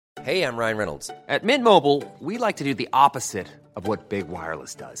Hey, I'm Ryan Reynolds. At Mint Mobile, we like to do the opposite of what Big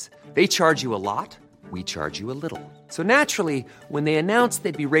Wireless does. They charge you a lot, we charge you a little. So naturally, when they announced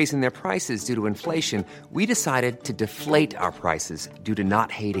they'd be raising their prices due to inflation, we decided to deflate our prices due to not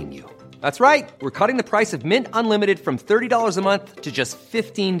hating you. That's right. We're cutting the price of Mint Unlimited from $30 a month to just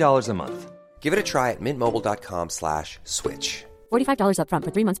 $15 a month. Give it a try at mintmobile.com/switch. $45 up front for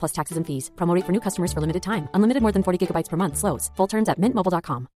 3 months plus taxes and fees. Promo rate for new customers for limited time. Unlimited more than 40 gigabytes per month. Slows full terms at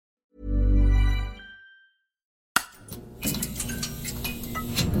mintmobile.com.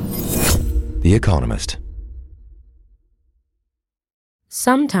 The Economist.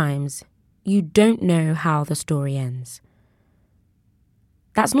 Sometimes you don't know how the story ends.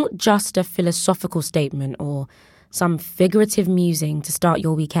 That's not just a philosophical statement or some figurative musing to start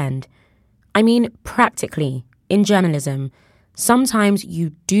your weekend. I mean, practically, in journalism, sometimes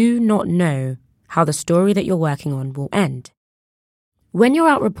you do not know how the story that you're working on will end. When you're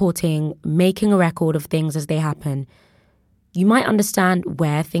out reporting, making a record of things as they happen, you might understand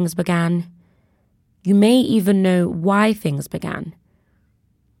where things began. You may even know why things began.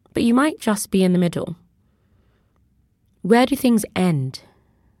 But you might just be in the middle. Where do things end?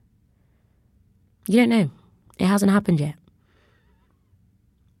 You don't know. It hasn't happened yet.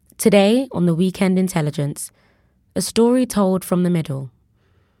 Today, on the Weekend Intelligence, a story told from the middle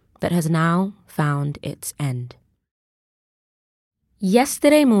that has now found its end.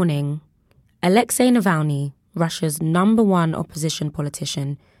 Yesterday morning, Alexei Navalny, Russia's #1 opposition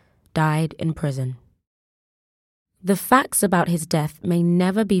politician, died in prison. The facts about his death may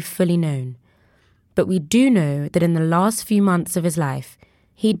never be fully known, but we do know that in the last few months of his life,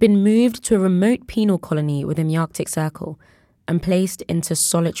 he'd been moved to a remote penal colony within the Arctic Circle and placed into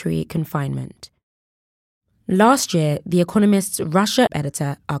solitary confinement. Last year, The Economist's Russia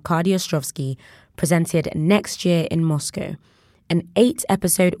editor Arkady Ostrovsky presented Next Year in Moscow, an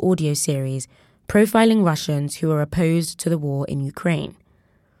 8-episode audio series profiling Russians who are opposed to the war in Ukraine.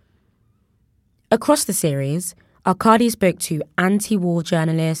 Across the series, Arkady spoke to anti-war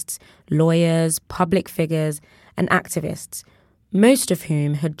journalists, lawyers, public figures, and activists, most of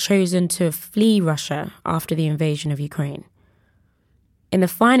whom had chosen to flee Russia after the invasion of Ukraine. In the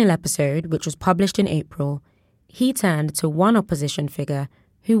final episode, which was published in April, he turned to one opposition figure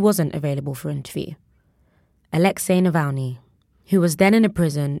who wasn't available for interview, Alexei Navalny, who was then in a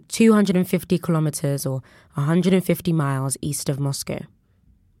prison 250 kilometers or 150 miles east of Moscow.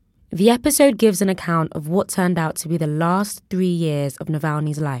 The episode gives an account of what turned out to be the last 3 years of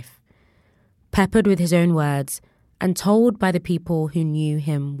Navalny's life, peppered with his own words and told by the people who knew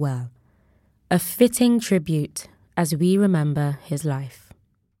him well. A fitting tribute as we remember his life.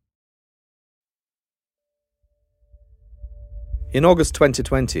 In August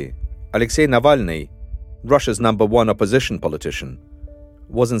 2020, Alexei Navalny, Russia's #1 opposition politician,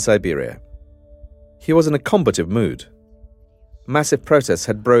 was in Siberia. He was in a combative mood. Massive protests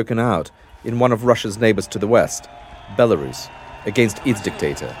had broken out in one of Russia's neighbors to the west, Belarus, against its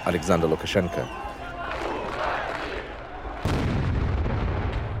dictator, Alexander Lukashenko.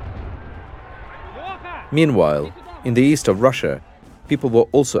 Meanwhile, in the east of Russia, people were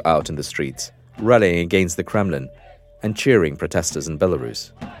also out in the streets, rallying against the Kremlin and cheering protesters in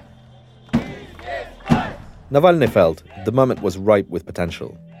Belarus. Navalny felt the moment was ripe with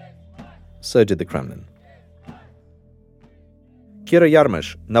potential. So did the Kremlin. Kira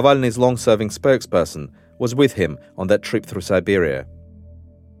Yarmysh, Navalny's long-serving spokesperson, was with him on that trip through Siberia.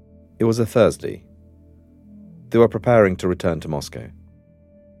 It was a Thursday. They were preparing to return to Moscow.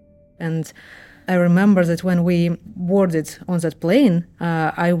 And I remember that when we boarded on that plane,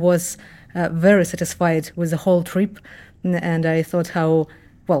 I was very satisfied with the whole trip. And I thought how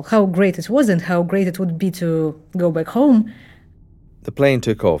great it was and how great it would be to go back home. The plane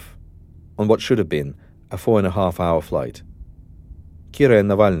took off on what should have been a 4.5-hour flight. Kira and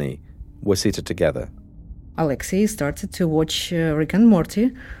Navalny were seated together. Alexei started to watch Rick and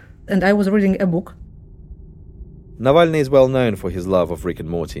Morty, and I was reading a book. Navalny is well known for his love of Rick and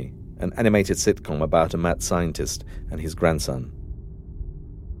Morty, an animated sitcom about a mad scientist and his grandson.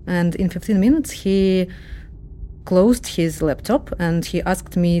 And in 15 minutes, he closed his laptop and he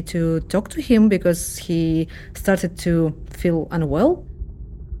asked me to talk to him because he started to feel unwell.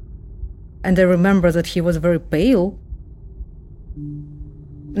 And I remember that he was very pale.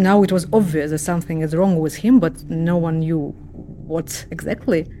 Now it was obvious that something is wrong with him, but no one knew what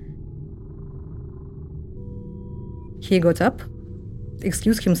exactly. He got up,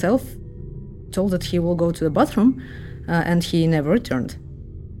 excused himself, told that he will go to the bathroom, and he never returned.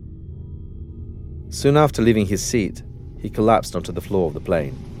 Soon after leaving his seat, he collapsed onto the floor of the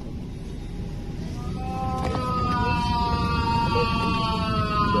plane.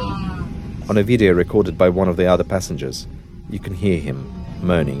 On a video recorded by one of the other passengers, you can hear him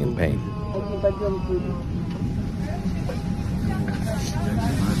moaning in pain.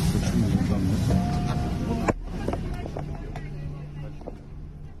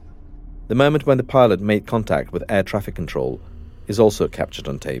 The moment when the pilot made contact with air traffic control is also captured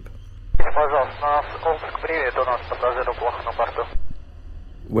on tape.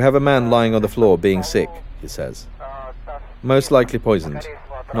 We have a man lying on the floor being sick, he says. Most likely poisoned,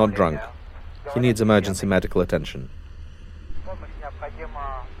 not drunk. He needs emergency medical attention.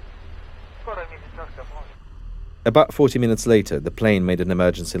 About 40 minutes later, the plane made an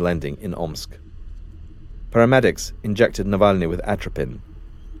emergency landing in Omsk. Paramedics injected Navalny with atropine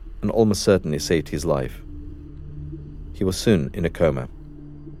and almost certainly saved his life. He was soon in a coma.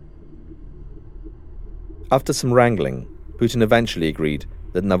 After some wrangling, Putin eventually agreed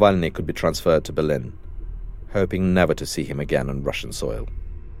that Navalny could be transferred to Berlin, hoping never to see him again on Russian soil.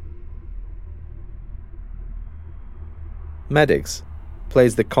 Medics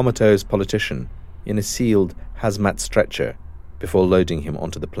placed the comatose politician in a sealed hazmat stretcher before loading him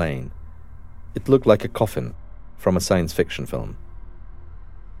onto the plane. It looked like a coffin from a science fiction film.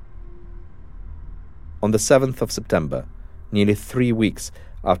 On the 7th of September, nearly 3 weeks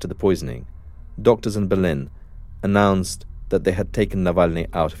after the poisoning, doctors in Berlin announced that they had taken Navalny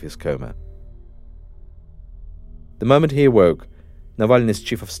out of his coma. The moment he awoke, Navalny's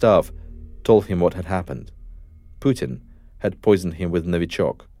chief of staff told him what had happened. Putin had poisoned him with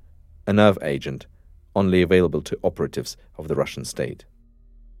Novichok, a nerve agent only available to operatives of the Russian state.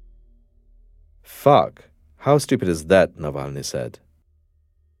 Fuck, how stupid is that, Navalny said.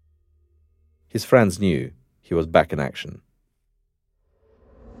 His friends knew he was back in action.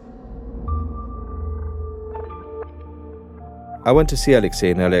 I went to see Alexei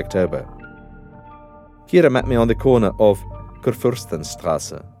in early October. Kira met me on the corner of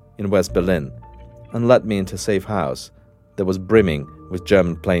Kurfürstenstrasse in West Berlin and led me into a safe house that was brimming with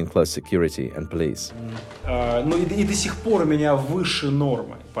German plainclothes security and police. Ну и до сих пор у меня выше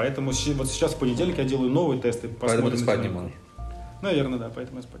нормы. Поэтому вот сейчас в понедельник я делаю новые тесты. Поэтому ты спать не мог? Наверное, да,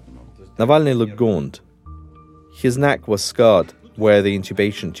 поэтому я спать не мог. Navalny looked gaunt. His neck was scarred where the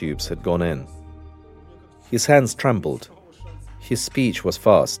intubation tubes had gone in. His hands trembled. His speech was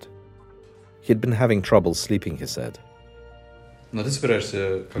fast. He had been having trouble sleeping, he said. Но ты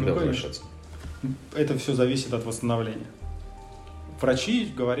собираешься когда возвращаться? Это все зависит от восстановления.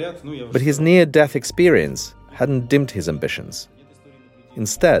 Врачи говорят, ну я... But his near-death experience hadn't dimmed his ambitions.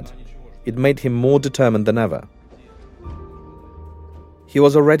 Instead, it made him more determined than ever. He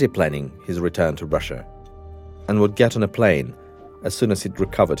was already planning his return to Russia and would get on a plane as soon as he'd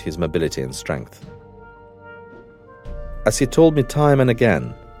recovered his mobility and strength. As he told me time and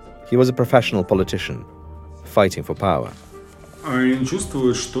again, he was a professional politician, fighting for power. Я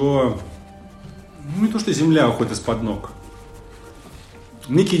чувствую, что не то, что земля уходит из-под ног.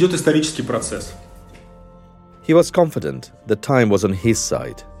 Некий идет исторический процесс. He was confident that time was on his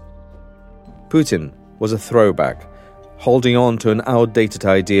side. Putin was a throwback, holding on to an outdated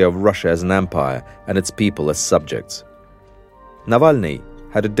idea of Russia as an empire and its people as subjects. Navalny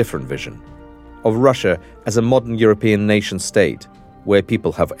had a different vision of Russia as a modern European nation-state where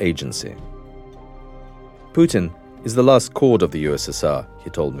people have agency. Putin is the last chord of the USSR,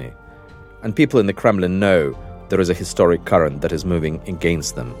 he told me, and people in the Kremlin know there is a historic current that is moving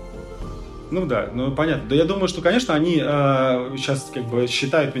against them. Ну да, ну понятно. Да я думаю, что, конечно, они сейчас как бы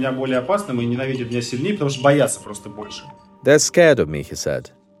считают меня более опасным и ненавидят меня сильнее, потому что боятся просто больше. They're scared of me, he said,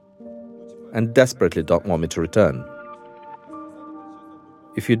 and desperately don't want me to return.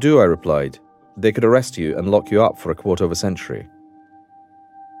 If you do, I replied, they could arrest you and lock you up for a quarter of a century.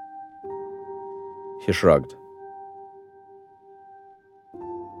 He shrugged.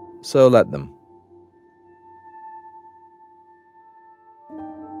 So let them.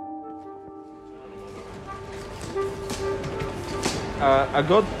 I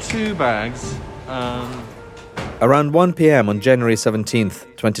got 2 bags. Around 1 p.m. on January 17th,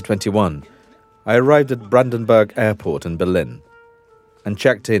 2021, I arrived at Brandenburg Airport in Berlin and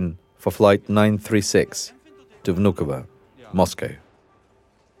checked in for flight 936 to Vnukovo, Moscow.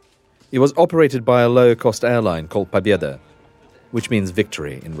 It was operated by a low-cost airline called Pobeda, which means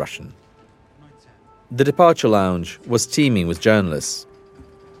victory in Russian. The departure lounge was teeming with journalists.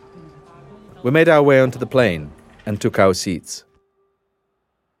 We made our way onto the plane and took our seats.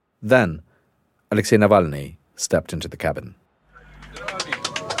 Then, Alexei Navalny stepped into the cabin.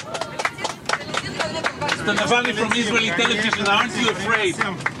 Mr. Navalny from Israeli television, aren't you afraid?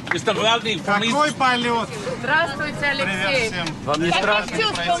 Mr. Navalny from Israel. Здравствуйте, Алексей. Вам не страшно?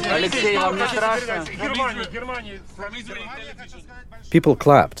 Алексей, вам не страшно? People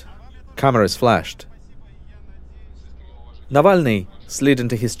clapped, Cameras flashed. Navalny slid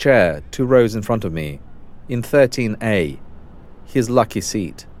into his chair 2 rows in front of me, in 13A, his lucky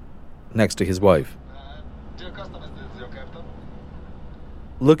seat, next to his wife.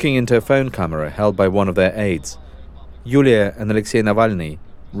 Looking into a phone camera held by one of their aides, Yulia and Alexei Navalny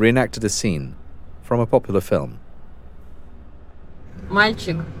reenacted a scene from a popular film.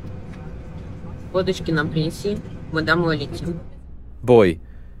 Мальчик, водочки нам принеси, мы домой летим. Boy,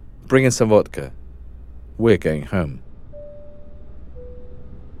 bring in some vodka. We're going home.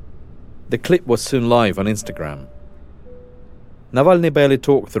 The clip was soon live on Instagram. Navalny barely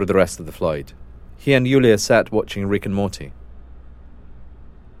talked through the rest of the flight. He and Yulia sat watching Rick and Morty.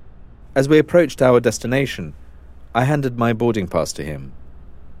 As we approached our destination, I handed my boarding pass to him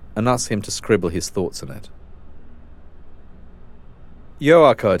and asked him to scribble his thoughts on it. Yo,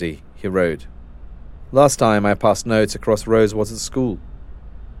 Arkady, he wrote. Last time I passed notes across rows was at school.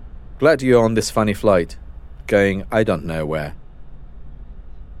 Glad you're on this funny flight, going I don't know where.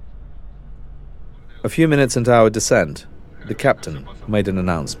 A few minutes into our descent, the captain made an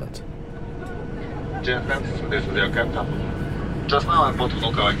announcement. Dear friends, this is your captain. Just now I put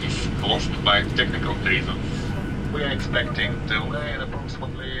Volkovakis lost by technical reasons. We are expecting delay in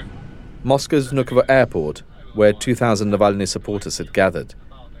approximately... Moscow's Vnukovo airport, where 2,000 Navalny supporters had gathered,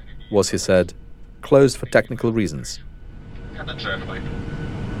 was, he said, closed for technical reasons. And the chair flight.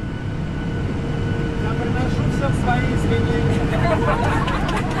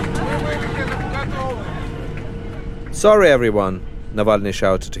 Sorry, everyone, Navalny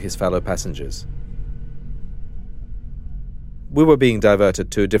shouted to his fellow passengers. We were being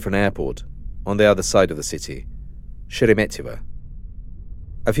diverted to a different airport, on the other side of the city, Sheremetyevo.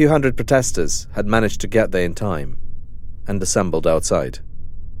 A few hundred protesters had managed to get there in time and assembled outside.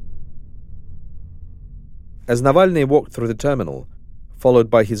 As Navalny walked through the terminal, followed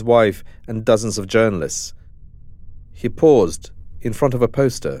by his wife and dozens of journalists, he paused in front of a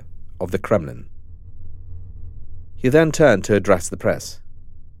poster of the Kremlin. He then turned to address the press.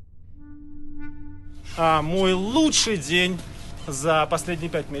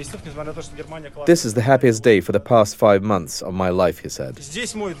 This is the happiest day for the past 5 months of my life, he said.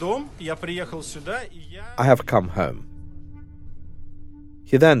 I have come home.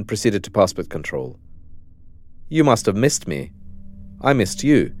 He then proceeded to passport control. You must have missed me. I missed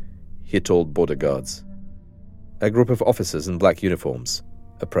you, he told border guards. A group of officers in black uniforms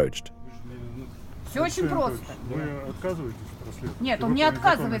approached. Все очень просто. Нет, он не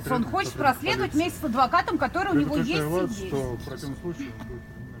отказывается. Он хочет проследовать вместе с адвокатом, который у него есть здесь.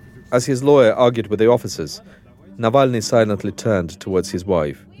 As his lawyer argued with the officers, Navalny silently turned towards his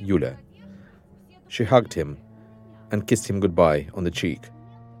wife, Yulia. She hugged him and kissed him goodbye on the cheek,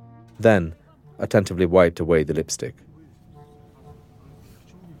 then attentively wiped away the lipstick.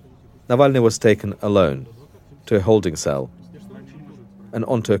 Navalny was taken alone to a holding cell and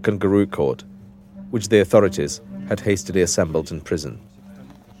onto a kangaroo court, which the authorities had hastily assembled in prison.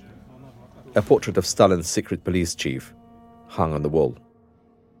 A portrait of Stalin's secret police chief hung on the wall.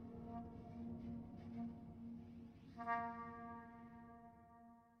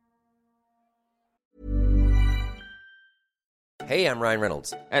 Hey, I'm Ryan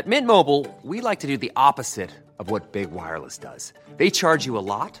Reynolds. At Mint Mobile, we like to do the opposite of what Big Wireless does. They charge you a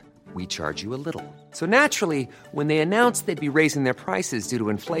lot, we charge you a little. So naturally, when they announced they'd be raising their prices due to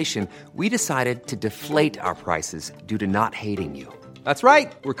inflation, we decided to deflate our prices due to not hating you. That's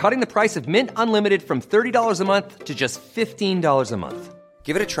right. We're cutting the price of Mint Unlimited from $30 a month to just $15 a month.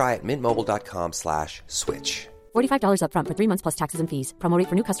 Give it a try at mintmobile.com/switch. $45 up front for 3 months plus taxes and fees. Promo rate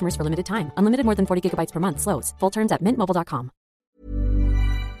for new customers for limited time. Unlimited more than 40 gigabytes per month. Slows full terms at mintmobile.com.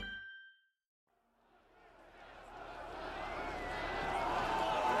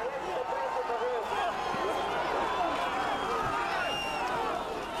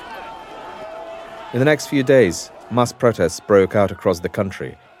 In the next few days, mass protests broke out across the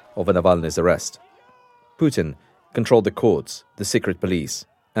country over Navalny's arrest. Putin controlled the courts, the secret police,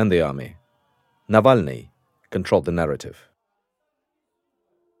 and the army. Navalny controlled the narrative.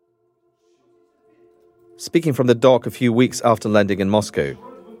 Speaking from the dock a few weeks after landing in Moscow,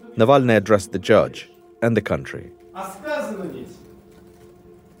 Navalny addressed the judge and the country.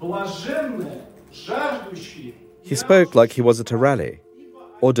 He spoke like he was at a rally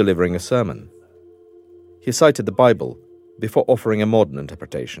or delivering a sermon. He cited the Bible before offering a modern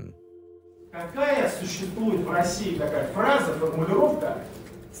interpretation.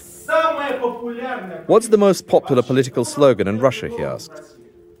 What's the most popular political slogan in Russia, he asked.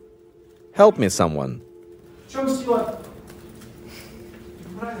 Help me, someone.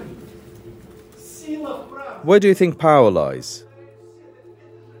 Where do you think power lies?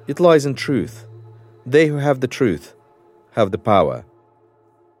 It lies in truth. They who have the truth have the power.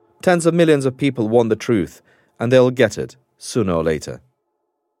 Tens of millions of people want the truth, and they'll get it sooner or later.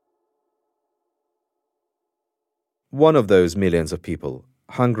 One of those millions of people,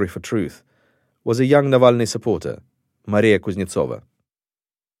 hungry for truth, was a young Navalny supporter, Maria Kuznetsova.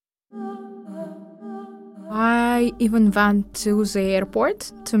 I even went to the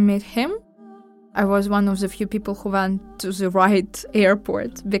airport to meet him. I was one of the few people who went to the right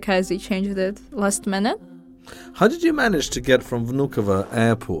airport because he changed it last minute. How did you manage to get from Vnukovo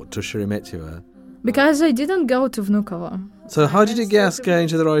airport to Sheremetyevo? Because I didn't go to Vnukovo. So how did you guess going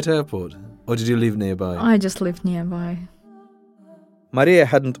to the right airport? Or did you live nearby? I just lived nearby. Maria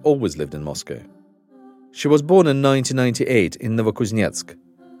hadn't always lived in Moscow. She was born in 1998 in Novokuznetsk,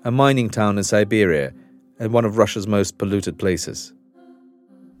 a mining town in Siberia and one of Russia's most polluted places.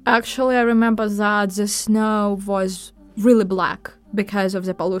 Actually, I remember that the snow was really black because of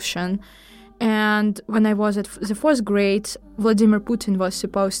the pollution. And when I was at the 4th grade, Vladimir Putin was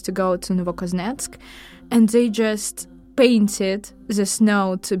supposed to go to Novokuznetsk, and they just painted the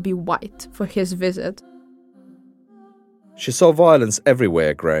snow to be white for his visit. She saw violence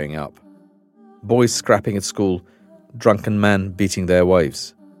everywhere growing up. Boys scrapping at school, drunken men beating their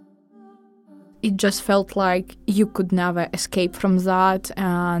wives. It just felt like you could never escape from that,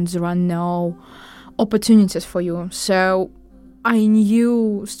 and there are no opportunities for you. So I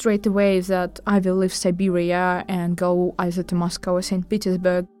knew straight away that I will leave Siberia and go either to Moscow or St.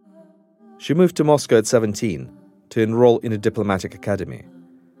 Petersburg. She moved to Moscow at 17 to enroll in a diplomatic academy.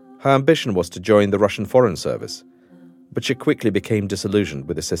 Her ambition was to join the Russian Foreign Service, but she quickly became disillusioned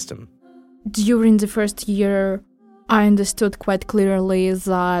with the system. During the first year, I understood quite clearly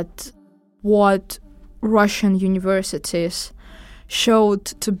that what Russian universities showed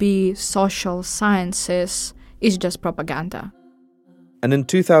to be social sciences is just propaganda. And in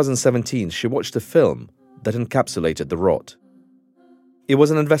 2017, she watched a film that encapsulated the rot. It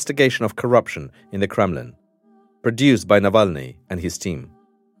was an investigation of corruption in the Kremlin, produced by Navalny and his team.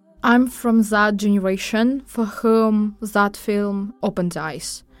 I'm from that generation for whom that film opened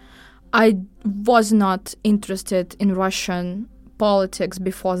eyes. I was not interested in Russian politics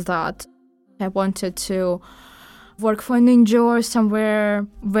before that. I wanted to work for an NGO somewhere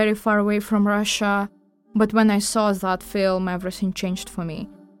very far away from Russia. But when I saw that film, everything changed for me.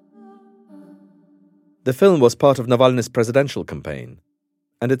 The film was part of Navalny's presidential campaign,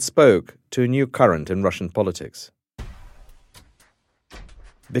 and it spoke to a new current in Russian politics.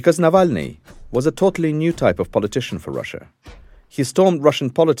 Because Navalny was a totally new type of politician for Russia, he stormed Russian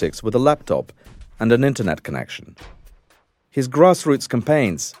politics with a laptop and an internet connection. His grassroots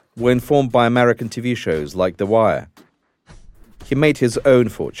campaigns were informed by American TV shows like The Wire. He made his own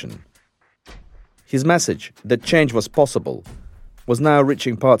fortune. His message that change was possible was now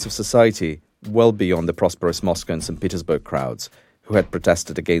reaching parts of society well beyond the prosperous Moscow and St. Petersburg crowds who had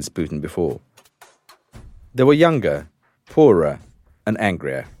protested against Putin before. They were younger, poorer, and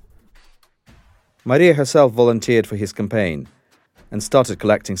angrier. Maria herself volunteered for his campaign and started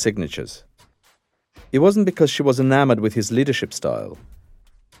collecting signatures. It wasn't because she was enamored with his leadership style,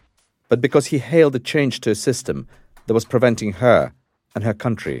 but because he hailed a change to a system that was preventing her and her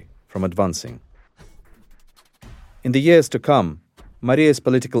country from advancing. In the years to come, Maria's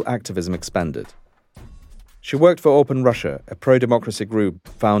political activism expanded. She worked for Open Russia, a pro-democracy group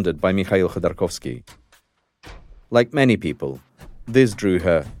founded by Mikhail Khodorkovsky. Like many people, this drew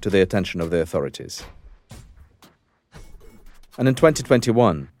her to the attention of the authorities. And in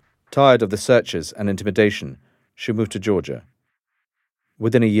 2021, tired of the searches and intimidation, she moved to Georgia.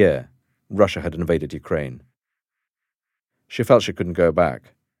 Within a year, Russia had invaded Ukraine. She felt she couldn't go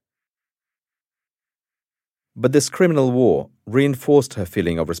back. But this criminal war reinforced her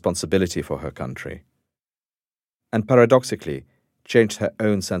feeling of responsibility for her country, and paradoxically, changed her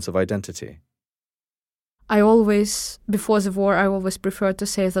own sense of identity. Before the war, I always preferred to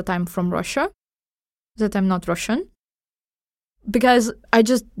say that I'm from Russia, that I'm not Russian, because I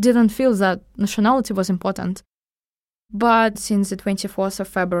just didn't feel that nationality was important. But since the 24th of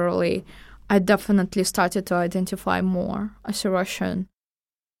February, I definitely started to identify more as a Russian.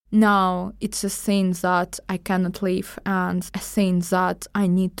 Now it's a thing that I cannot leave and a thing that I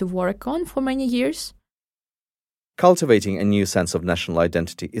need to work on for many years. Cultivating a new sense of national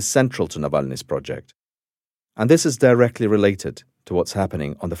identity is central to Navalny's project. And this is directly related to what's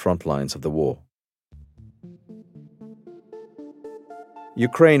happening on the front lines of the war.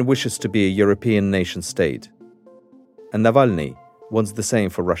 Ukraine wishes to be a European nation-state, and Navalny wants the same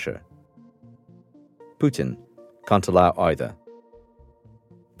for Russia. Putin can't allow either.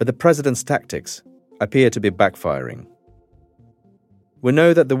 But the president's tactics appear to be backfiring. We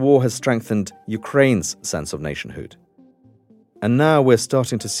know that the war has strengthened Ukraine's sense of nationhood. And now we're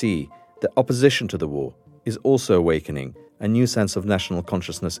starting to see that opposition to the war is also awakening a new sense of national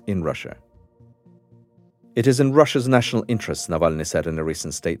consciousness in Russia. It is in Russia's national interests, Navalny said in a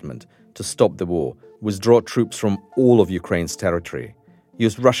recent statement, to stop the war, withdraw troops from all of Ukraine's territory,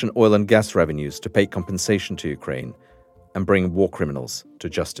 use Russian oil and gas revenues to pay compensation to Ukraine, and bring war criminals to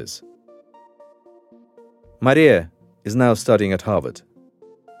justice. Maria is now studying at Harvard.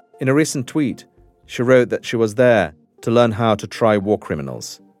 In a recent tweet, she wrote that she was there to learn how to try war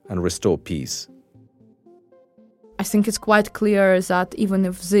criminals and restore peace. I think it's quite clear that even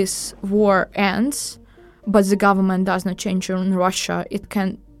if this war ends, but the government does not change in Russia, it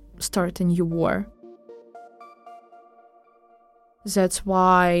can start a new war. That's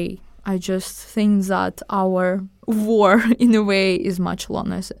why I just think that our war, in a way, is much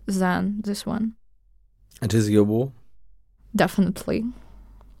longer than this one. It is your war? Definitely.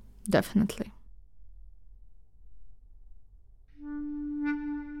 Definitely.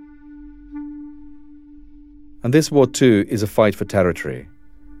 And this war too is a fight for territory.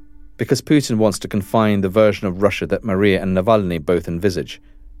 Because Putin wants to confine the version of Russia that Maria and Navalny both envisage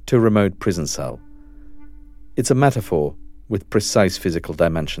to a remote prison cell. It's a metaphor with precise physical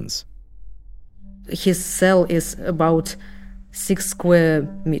dimensions. His cell is about 6 square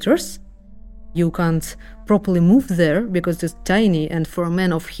meters. You can't properly move there because it's tiny, and for a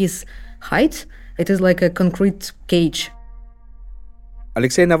man of his height, it is like a concrete cage.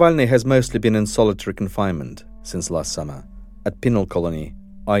 Alexei Navalny has mostly been in solitary confinement since last summer at penal colony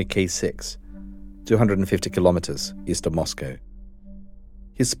IK6, 250 kilometers east of Moscow.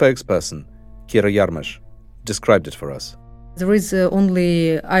 His spokesperson, Kira Yarmash, described it for us. There is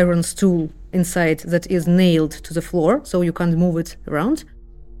only iron stool inside that is nailed to the floor, so you can't move it around.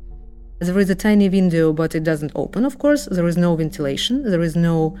 There is a tiny window, but it doesn't open, of course. There is no ventilation. There is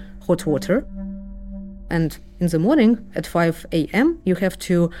no hot water. And in the morning, at 5 a.m., you have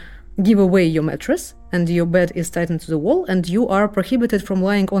to give away your mattress, and your bed is tightened to the wall, and you are prohibited from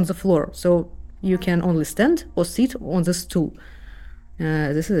lying on the floor. So you can only stand or sit on the stool.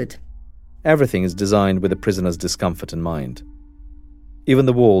 This is it. Everything is designed with the prisoner's discomfort in mind. Even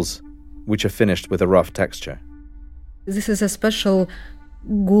the walls, which are finished with a rough texture. This is a special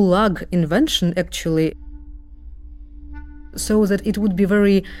gulag invention, actually, so that it would be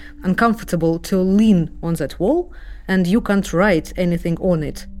very uncomfortable to lean on that wall, and you can't write anything on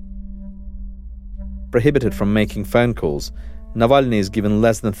it. Prohibited from making phone calls, Navalny is given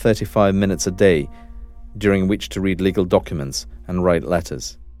less than 35 minutes a day, during which to read legal documents and write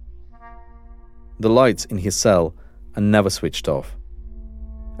letters. The lights in his cell are never switched off,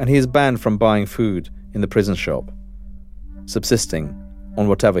 and he is banned from buying food in the prison shop, subsisting on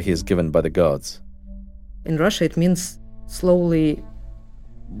whatever he is given by the guards. In Russia, it means slowly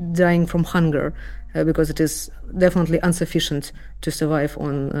dying from hunger, because it is definitely insufficient to survive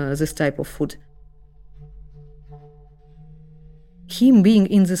on this type of food. Him being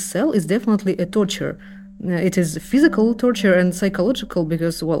in this cell is definitely a torture. It is physical torture and psychological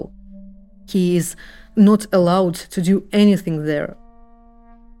because, well, he is not allowed to do anything there.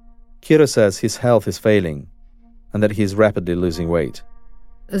 Kira says his health is failing and that he is rapidly losing weight.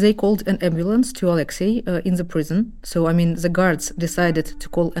 They called an ambulance to Alexei in the prison. So, the guards decided to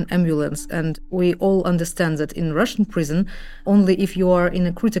call an ambulance. And we all understand that in Russian prison, only if you are in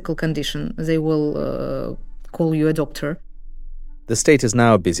a critical condition, they will call you a doctor. The state is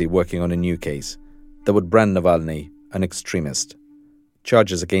now busy working on a new case that would brand Navalny an extremist.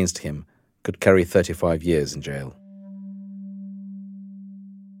 Charges against him could carry 35 years in jail.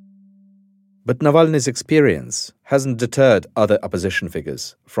 But Navalny's experience hasn't deterred other opposition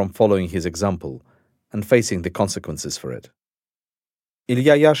figures from following his example and facing the consequences for it.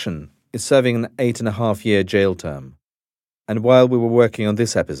 Ilya Yashin is serving an 8.5-year jail term. And while we were working on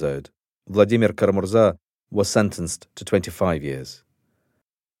this episode, Vladimir Karamurza was sentenced to 25 years.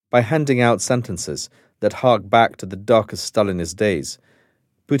 By handing out sentences that hark back to the darkest Stalinist days,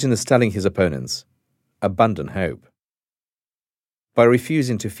 Putin is telling his opponents, abandon hope. By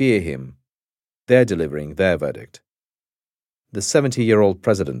refusing to fear him, they're delivering their verdict. The 70-year-old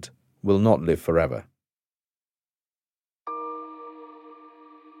president will not live forever.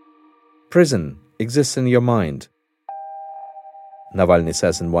 Prison exists in your mind, Navalny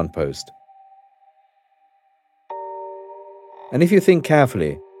says in one post. And if you think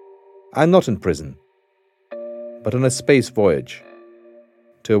carefully, I'm not in prison, but on a space voyage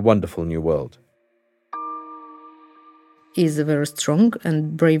to a wonderful new world. He is a very strong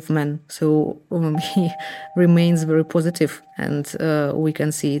and brave man, so he remains very positive, and we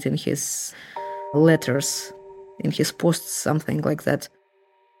can see it in his letters in his posts something like that.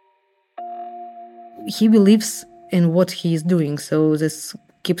 He believes in what he is doing, so this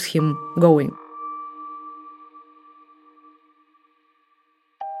keeps him going.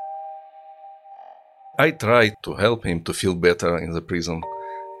 I tried to help him to feel better in the prison,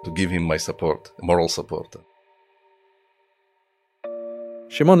 to give him my support, moral support.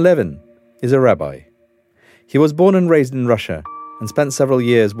 Shimon Levin is a rabbi. He was born and raised in Russia and spent several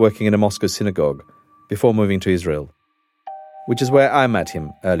years working in a Moscow synagogue before moving to Israel, which is where I met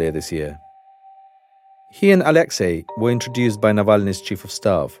him earlier this year. He and Alexei were introduced by Navalny's chief of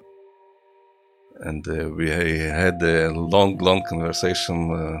staff. And we had a long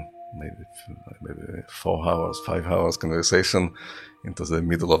conversation, maybe 4 hours, 5 hours conversation into the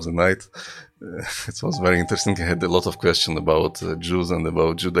middle of the night. It was very interesting. He had a lot of questions about Jews and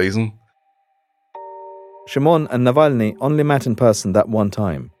about Judaism. Shimon and Navalny only met in person that one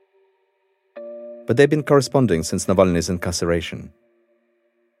time, but they've been corresponding since Navalny's incarceration.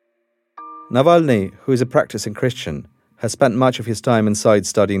 Navalny, who is a practicing Christian, has spent much of his time inside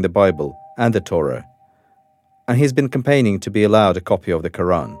studying the Bible and the Torah, and he's been campaigning to be allowed a copy of the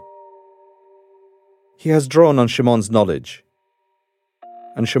Quran. He has drawn on Shimon's knowledge,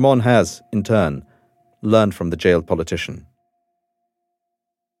 and Shimon has, in turn, learned from the jailed politician.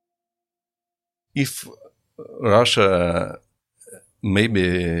 If Russia maybe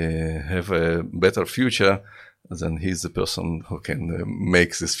have a better future, then he's the person who can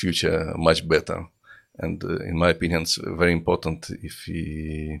make this future much better. And in my opinion, it's very important if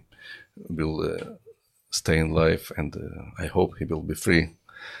he will stay in life, and I hope he will be free.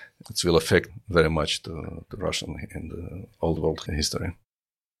 It will affect very much to Russian and old world history.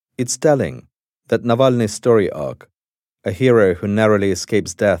 It's telling that Navalny's story arc, a hero who narrowly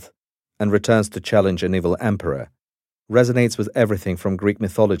escapes death and returns to challenge an evil emperor, resonates with everything from Greek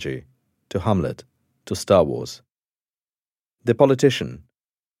mythology to Hamlet to Star Wars. The politician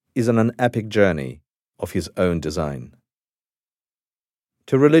is on an epic journey of his own design.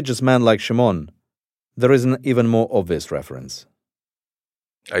 To religious men like Shimon, there is an even more obvious reference.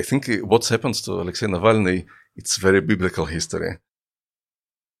 I think what happens to Alexei Navalny, it's very biblical history.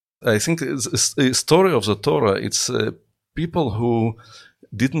 I think the story of the Torah, it's people who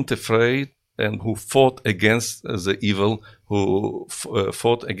didn't afraid and who fought against the evil, who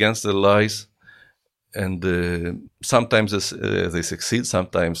fought against the lies. And sometimes they succeed,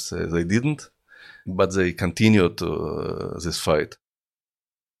 sometimes they didn't, but they continued this fight.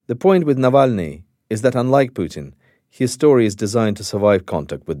 The point with Navalny is that unlike Putin, his story is designed to survive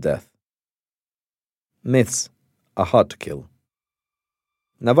contact with death. Myths are hard to kill.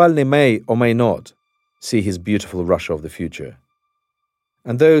 Navalny may or may not see his beautiful Russia of the future.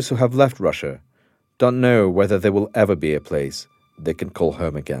 And those who have left Russia don't know whether there will ever be a place they can call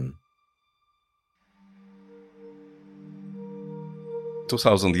home again.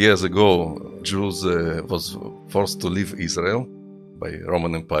 2,000 years ago, Jews was forced to leave Israel by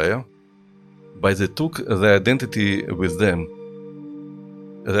Roman Empire, but they took their identity with them.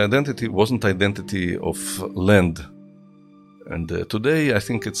 The identity wasn't identity of land. And today, I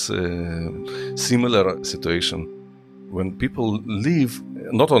think it's a similar situation. When people leave,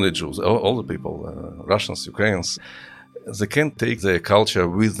 not only Jews, all the people, Russians, Ukrainians, they can take their culture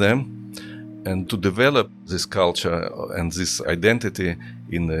with them and to develop this culture and this identity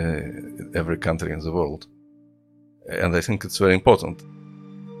in every country in the world. And I think it's very important.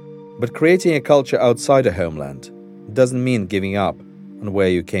 But creating a culture outside a homeland doesn't mean giving up on where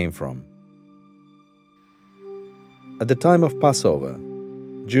you came from. At the time of Passover,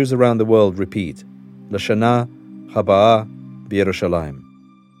 Jews around the world repeat Lashana Haba'ah B'Yerushalayim.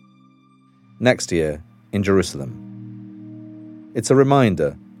 Next year in Jerusalem. It's a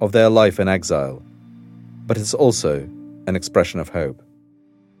reminder of their life in exile, but it's also an expression of hope.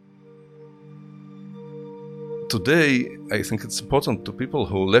 Today, I think it's important to people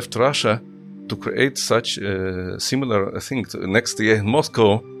who left Russia to create such a similar thing next year in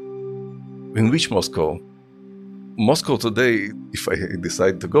Moscow. In which Moscow? Moscow today, if I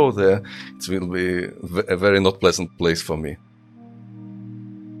decide to go there, it will be a very not pleasant place for me.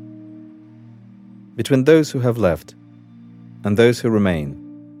 Between those who have left and those who remain,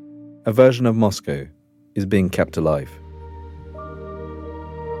 a version of Moscow is being kept alive.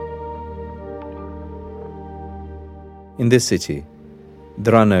 In this city,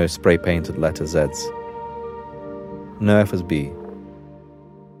 there are no spray-painted letter Zs, no FSB,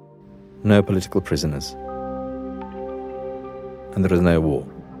 no political prisoners, and there is no war.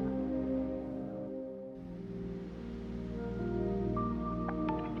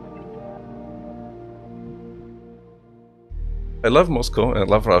 I love Moscow, I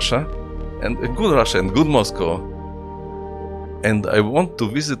love Russia, and a good Russia and good Moscow. And I want to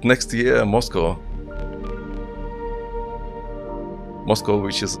visit next year Moscow,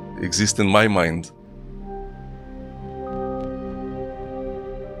 which exists in my mind.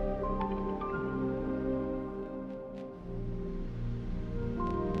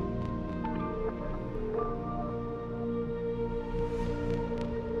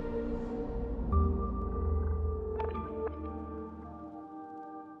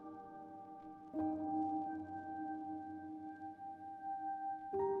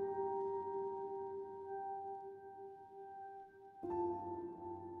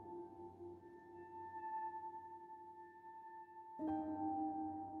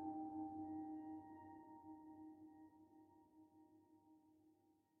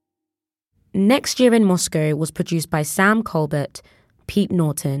 Next Year in Moscow was produced by Sam Colbert, Pete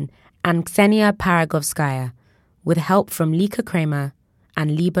Norton, and Ksenia Paragovskaya, with help from Lika Kramer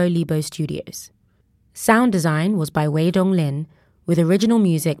and Libo Studios. Sound design was by Wei Dong Lin, with original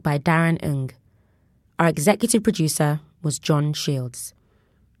music by Darren Ng. Our executive producer was John Shields.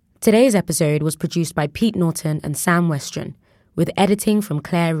 Today's episode was produced by Pete Norton and Sam Westron, with editing from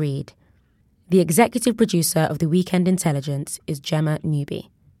Claire Reed. The executive producer of The Weekend Intelligence is Gemma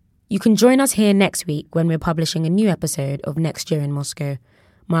Newby. You can join us here next week when we're publishing a new episode of Next Year in Moscow,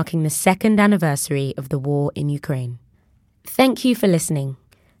 marking the second anniversary of the war in Ukraine. Thank you for listening.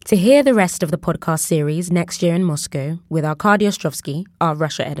 To hear the rest of the podcast series Next Year in Moscow with Arkady Ostrovsky, our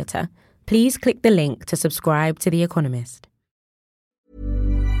Russia editor, please click the link to subscribe to The Economist.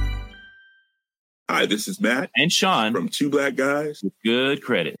 Hi, this is Matt and Sean from Two Black Guys with Good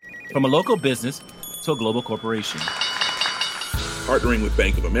Credit. From a local business to a global corporation, partnering with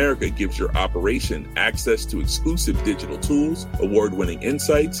Bank of America gives your operation access to exclusive digital tools, award-winning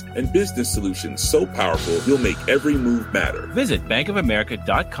insights, and business solutions so powerful you'll make every move matter. Visit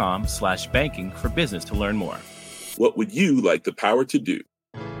bankofamerica.com/banking for business to learn more. What would you like the power to do?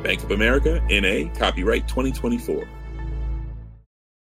 Bank of America, N.A., copyright 2024.